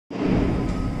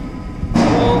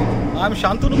I'm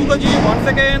Shantanu Mukherjee once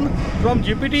again from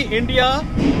GPT-India,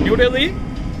 New Delhi.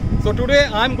 So today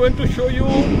I'm going to show you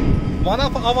one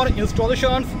of our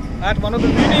installations at one of the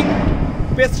leading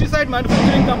pesticide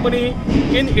manufacturing company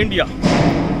in India.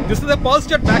 This is a pulse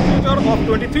jet back filter of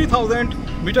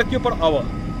 23,000 meter cube per hour.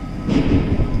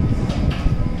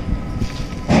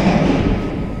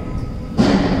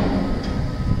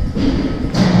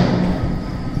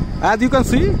 As you can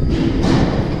see,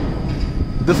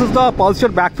 this is the pulse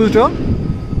jet back filter.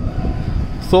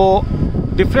 So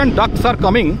different ducts are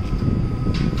coming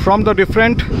from the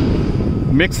different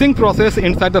mixing process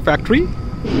inside the factory.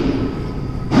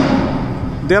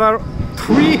 There are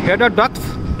 3 header ducts,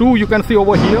 2 you can see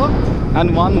over here,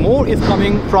 and 1 more is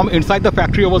coming from inside the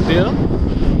factory over there.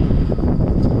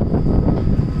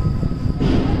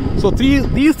 So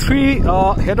these 3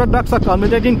 header ducts are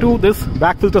culminating to this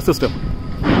back filter system.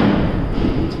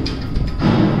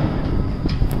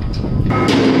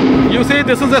 You see,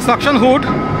 this is a suction hood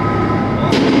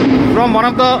from one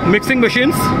of the mixing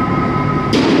machines.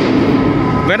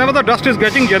 Whenever the dust is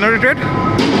getting generated,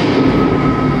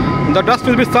 the dust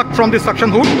will be sucked from this suction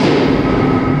hood.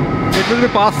 It will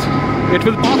pass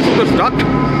through this duct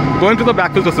going to the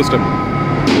back filter system.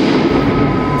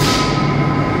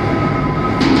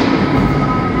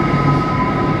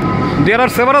 There are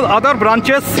several other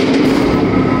branches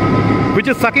which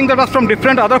is sucking the dust from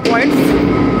different other points.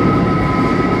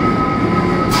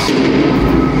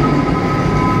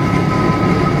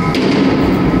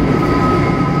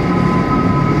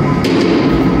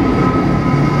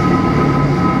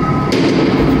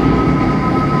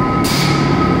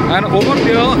 And over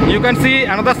there you can see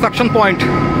another suction point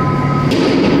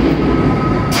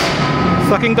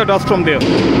sucking the dust from there.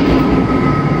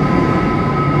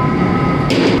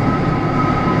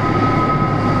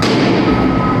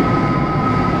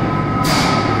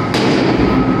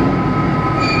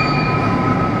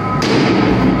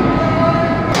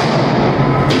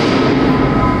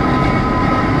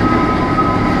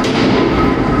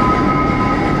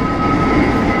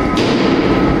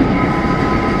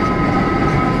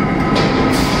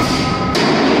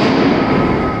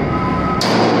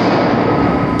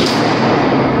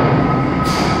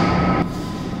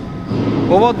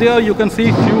 Over there you can see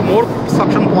few more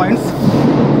suction points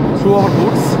through our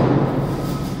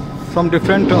hoods from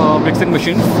different mixing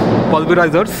machines,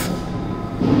 pulverizers.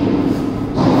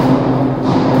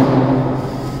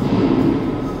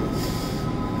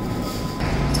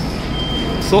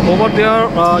 So over there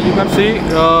you can see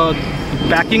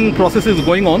packing process is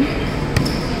going on,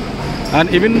 and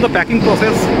even in the packing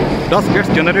process dust gets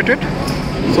generated,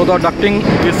 so the ducting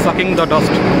is sucking the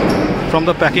dust from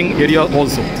the packing area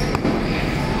also.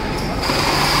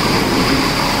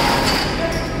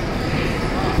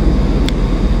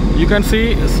 You can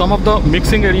see some of the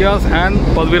mixing areas and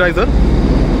pulverizer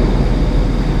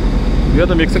where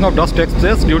the mixing of dust takes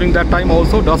place. During that time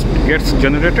also dust gets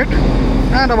generated,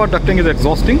 and our ducting is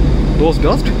exhausting those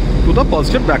dust to the pulse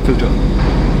jet back filter.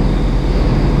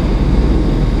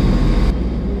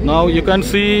 Now you can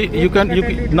see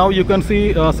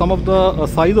some of the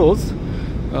silos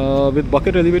with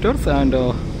bucket elevators, and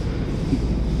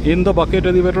in the bucket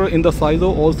elevator in the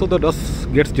silo also the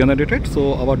dust gets generated,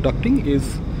 so our ducting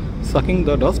is sucking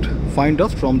the dust, fine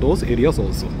dust from those areas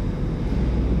also.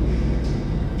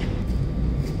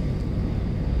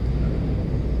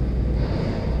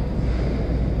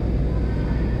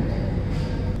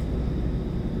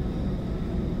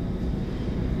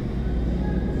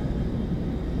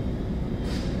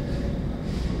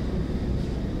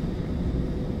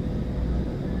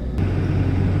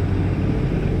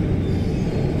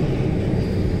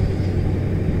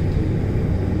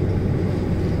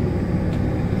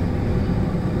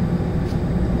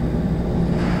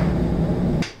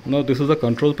 Now this is the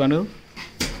control panel.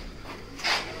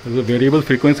 There is a variable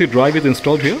frequency drive is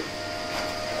installed here.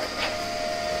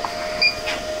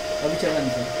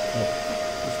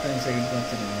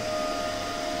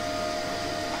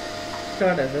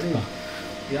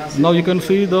 Now you can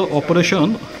see the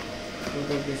operation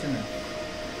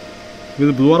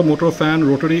with blower, motor, fan,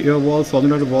 rotary air valve,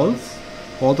 solenoid valves.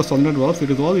 All the solenoid valves, it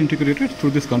is all integrated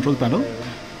through this control panel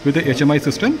with the HMI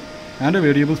system and a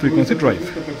variable frequency drive.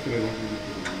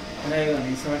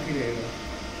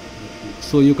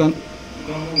 So you can,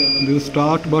 there is a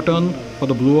start button for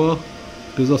the blower,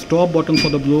 there is a stop button for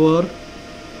the blower.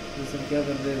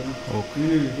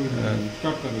 Okay.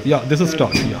 Yeah, this is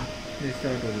start. Yeah.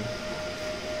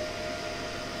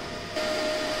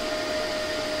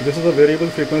 This is a variable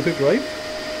frequency drive,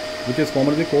 which is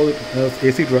commonly called as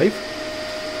AC drive.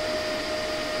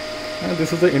 And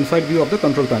this is the inside view of the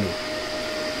control panel.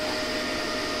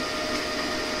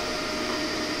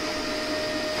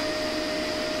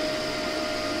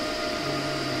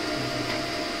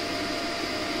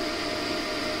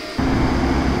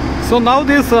 So now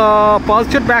this pulse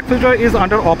jet back filter is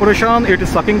under operation. It is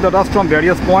sucking the dust from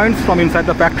various points from inside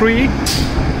the factory.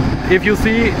 If you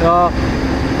see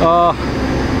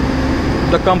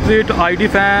the complete ID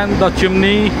fan, the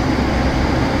chimney,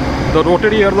 the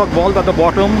rotary airlock valve at the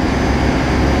bottom,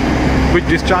 which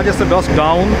discharges the dust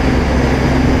down.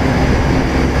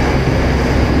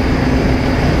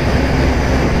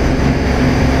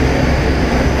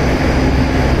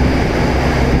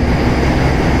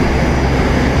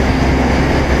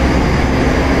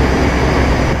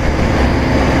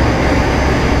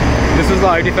 This is the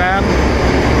ID fan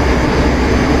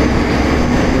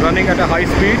running at a high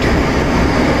speed.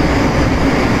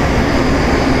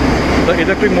 The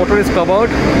electric motor is covered.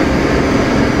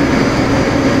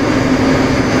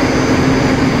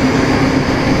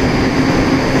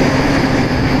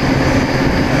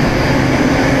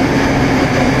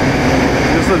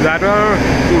 This is a ladder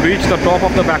to reach the top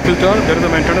of the back filter. There is a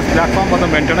maintenance platform for the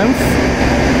maintenance.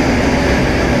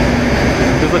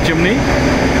 This is the chimney.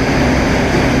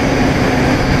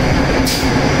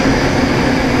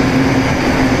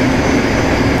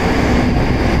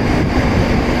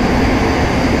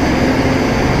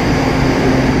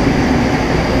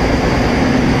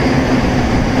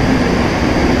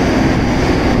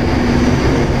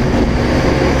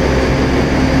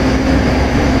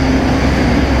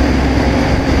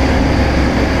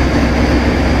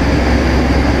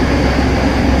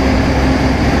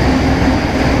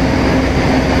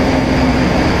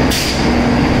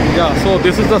 So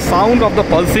this is the sound of the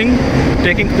pulsing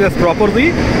taking place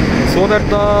properly, so that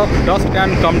the dust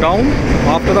can come down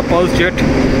after the pulse jet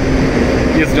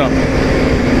is done.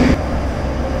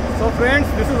 So friends,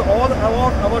 this is all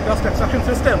about our dust extraction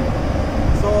system.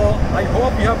 So I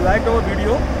hope you have liked our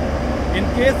video. In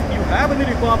case you have any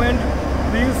requirement,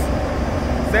 please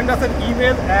send us an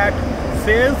email at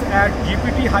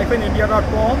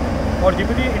sales@gpt-india.com or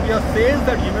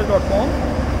gpt-india-sales@gmail.com.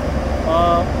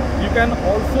 You can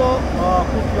also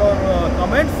put your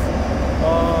comments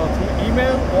through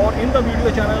email or in the video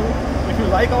channel. If you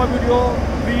like our video,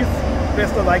 please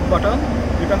press the like button.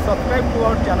 You can subscribe to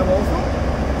our channel also.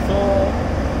 So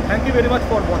thank you very much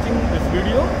for watching this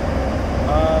video.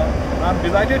 I'm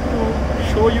delighted to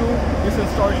show you this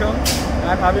installation,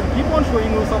 and I will keep on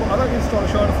showing you some other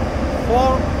installations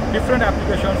for different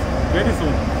applications very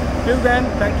soon. Till then,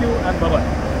 thank you and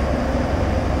bye-bye.